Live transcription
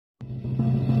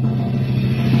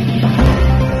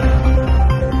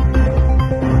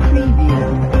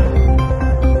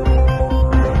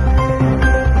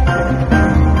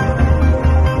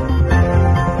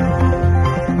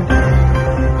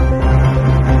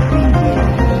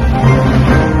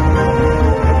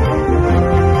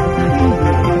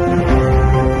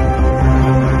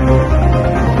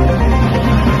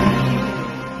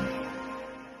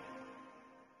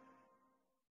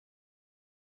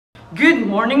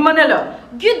morning, Manila.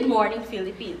 Good morning,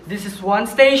 Philippines. This is One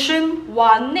Station,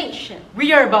 One Nation.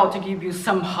 We are about to give you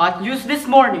some hot news this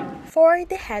morning. For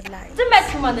the headlines, The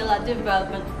Metro Manila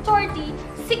Development Authority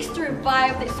seeks to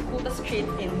revive the Escuta Street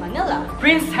in Manila.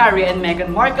 Prince Harry and Meghan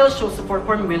Markle show support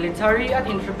for military at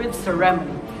Intrepid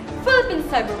ceremony. Philippine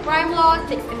cybercrime law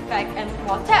takes effect and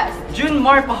protest.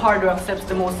 Junmar Fajardo accepts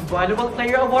the Most Valuable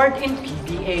Player Award in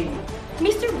PBA.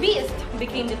 Mr. Beast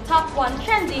became the top one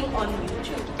trending on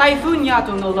YouTube. Typhoon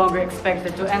Yato no longer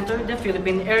expected to enter the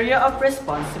Philippine area of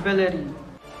responsibility.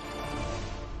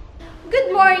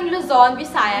 Good morning, Luzon,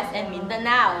 Visayas, and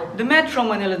Mindanao. The Metro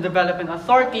Manila Development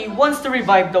Authority wants to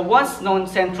revive the once-known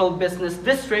central business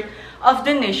district of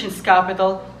the nation's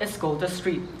capital, Escuta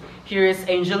Street. Here is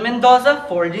Angel Mendoza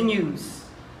for the news.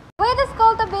 With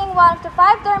Escuta being one of the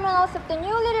 5 terminals of the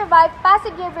newly revived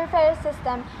passenger ferry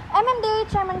system,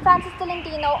 MMDA Chairman Francis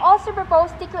Tolentino also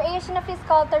proposed the creation of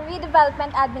Escuta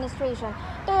Redevelopment Administration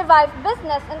to revive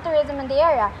business and tourism in the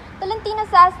area. Tolentino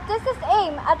says this is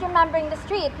aimed at remembering the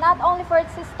street not only for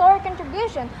its historic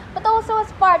contribution, but also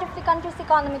as part of the country's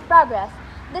economic progress.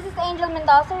 This is Angel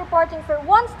Mendoza reporting for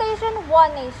One Station,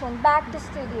 One Nation. Back to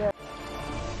studio.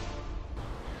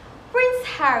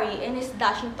 Prince Harry in his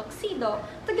dashing tuxedo,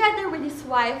 together with his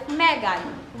wife Meghan,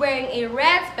 wearing a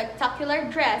red spectacular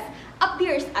dress,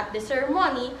 appears at the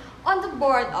ceremony on the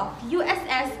board of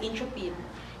USS Intrepid.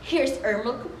 Here's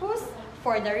Ermel Kupus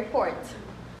for the report.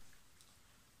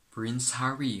 Prince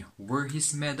Harry wore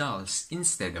his medals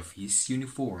instead of his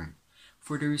uniform,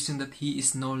 for the reason that he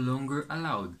is no longer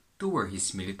allowed to wear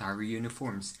his military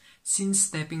uniforms since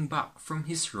stepping back from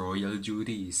his royal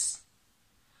duties.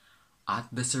 At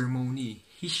the ceremony,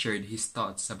 he shared his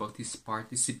thoughts about his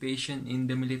participation in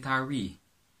the military.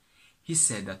 He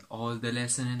said that all the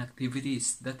lessons and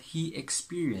activities that he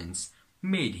experienced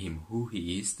made him who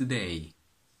he is today.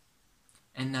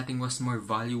 And nothing was more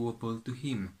valuable to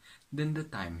him than the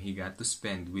time he got to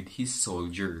spend with his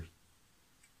soldier.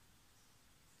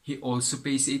 He also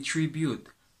pays a tribute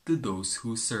to those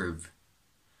who serve.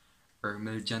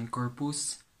 Ermel Jan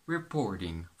Corpus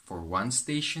reporting for One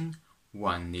Station,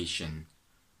 One Nation.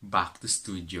 Back to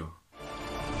studio.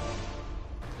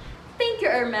 Thank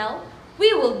you, Ermel.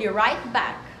 We will be right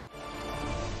back.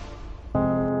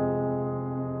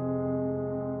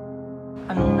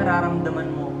 Anong nararamdaman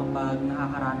mo kapag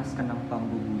nakakaranas ka ng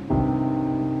pambubuli?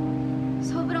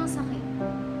 Sobrang sakit.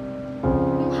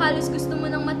 Yung halos gusto mo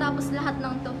nang matapos lahat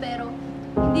ng to pero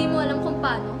hindi mo alam kung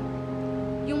paano.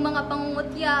 Yung mga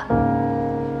pangungutya,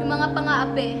 yung mga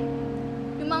pang-aapi,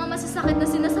 yung mga masasakit na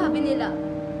sinasabi nila.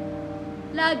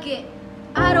 Lagi,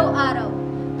 araw-araw,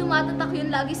 tumatatak yun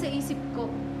lagi sa isip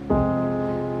ko.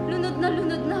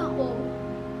 Lunod na ako.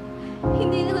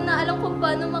 Hindi ko na alam kung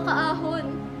paano makaahon.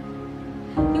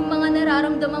 Yung mga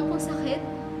nararamdaman kong sakit,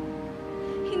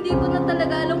 hindi ko na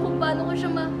talaga alam kung paano ko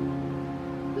siya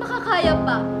makakaya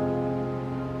pa.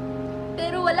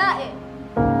 Pero wala eh.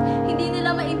 Hindi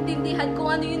nila maintindihan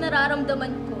kung ano yung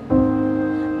nararamdaman ko.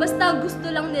 Basta gusto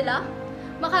lang nila,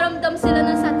 makaramdam sila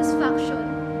ng satisfaction.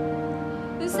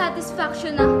 Yung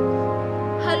satisfaction na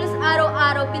halos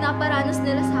araw-araw pinaparanas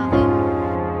nila sa akin.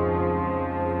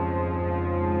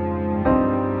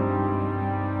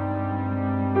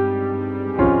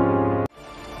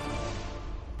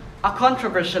 A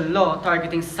controversial law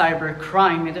targeting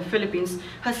cybercrime in the Philippines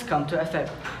has come to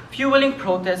effect, fueling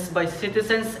protests by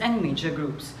citizens and media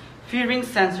groups, fearing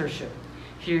censorship.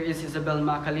 Here is Isabel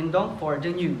Macalindong for the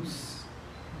news.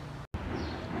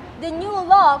 The new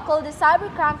law, called the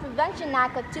Cybercrime Prevention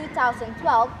Act of 2012,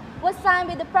 was signed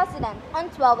by the President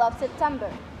on 12 of September.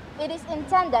 It is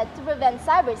intended to prevent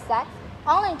cybersex,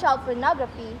 online child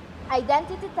pornography,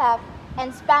 identity theft, and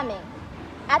spamming.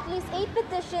 At least 8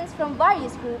 petitions from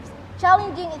various groups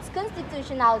challenging its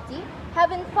constitutionality have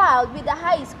been filed with the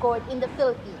highest court in the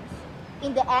Philippines.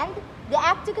 In the end, the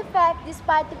act took effect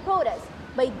despite the protests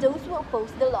by those who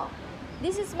oppose the law.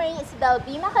 This is Maria Isabel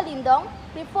B. Macalindong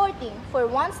reporting for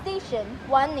One Station,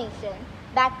 One Nation.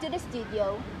 Back to the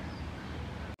studio.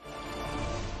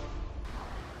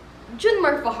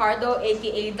 Junmar Fajardo,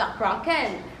 aka The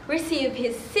Kraken, received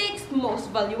his 6th Most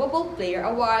Valuable Player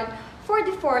Award for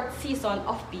the 4th season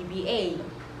of PBA.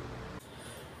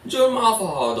 Junmar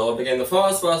Fajardo became the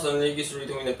first person in league history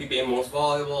to win the PBA Most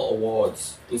Valuable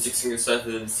Awards in 6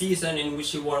 consecutive season in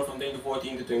which he won from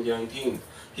 2014 to 2019.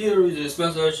 Here is his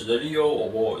message to the Leo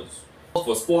Awards.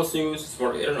 For sports news,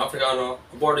 Smart Aaron Africano,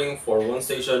 reporting for One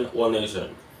Station, One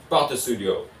Nation. Back to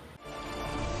studio.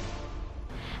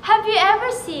 Have you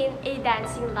ever seen a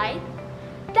dancing light?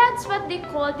 That's what they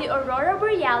call the Aurora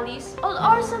Borealis, or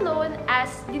also known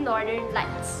as the Northern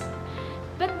Lights.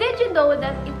 But did you know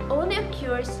that it only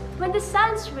occurs when the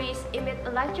sun's rays emit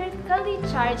electrically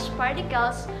charged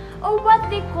particles, or what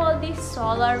they call the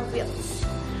solar winds?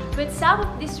 With some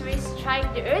of these rays strike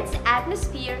the Earth's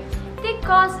atmosphere, they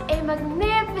cause a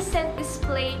magnificent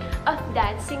display of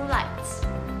dancing lights.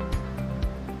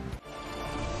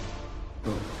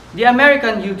 The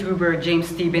American YouTuber James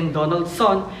Stephen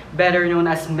Donaldson, better known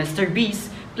as Mr. Beast,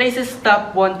 places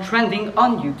top 1 trending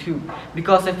on YouTube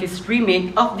because of his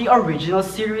remake of the original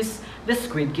series, The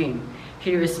Squid Game.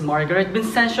 Here is Margaret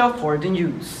Vincencio for the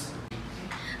news.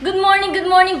 Good morning, good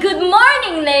morning, good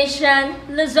morning, nation!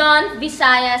 Luzon,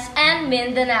 Visayas, and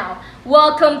Mindanao.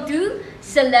 Welcome to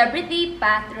Celebrity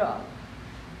Patrol.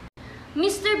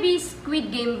 Mr. Beast's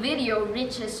Squid Game video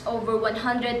reaches over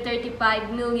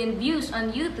 135 million views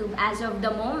on YouTube as of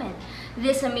the moment.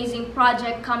 This amazing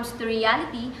project comes to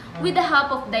reality with the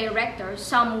help of director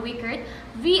Sam Wickert,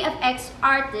 VFX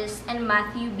artist, and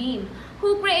Matthew Beam,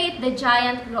 who create the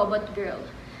giant robot girl.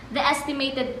 The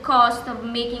estimated cost of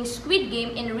making Squid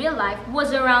Game in real life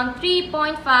was around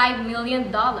 $3.5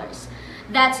 million.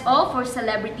 That's all for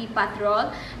Celebrity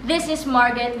Patrol. This is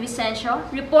Margaret Vicencio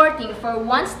reporting for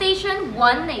One Station,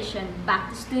 One Nation. Back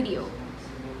to studio.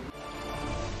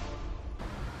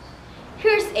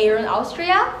 Here's Aaron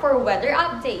Austria for weather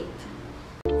update.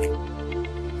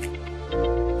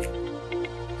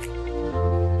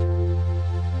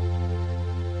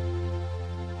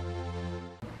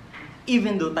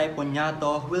 Even though Typhoon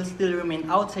Yato will still remain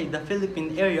outside the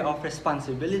Philippine area of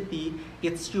responsibility,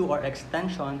 its true or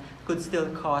extension could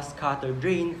still cause scattered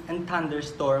rain and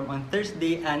thunderstorm on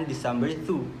Thursday and December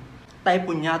 2.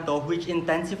 Typhoon Yato, which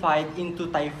intensified into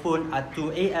typhoon at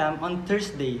 2 a.m. on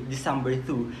Thursday, December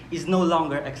 2, is no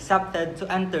longer accepted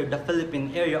to enter the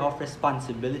Philippine area of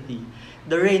responsibility.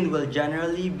 The rain will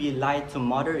generally be light to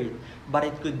moderate, but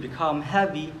it could become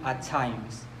heavy at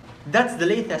times. That's the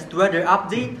latest weather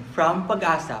update from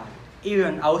Pag-asa.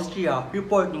 Aaron Austria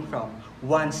reporting from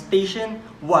One Station,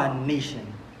 One Nation.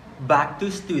 Back to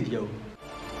studio.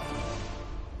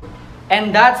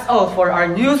 And that's all for our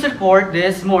news report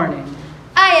this morning.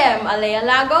 I am Alea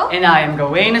Lago. And I am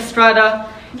Gawain Estrada,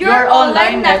 your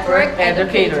online network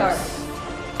educators.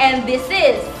 And this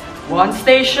is One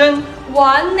Station,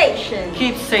 One Nation.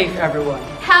 Keep safe, everyone.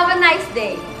 Have a nice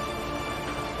day.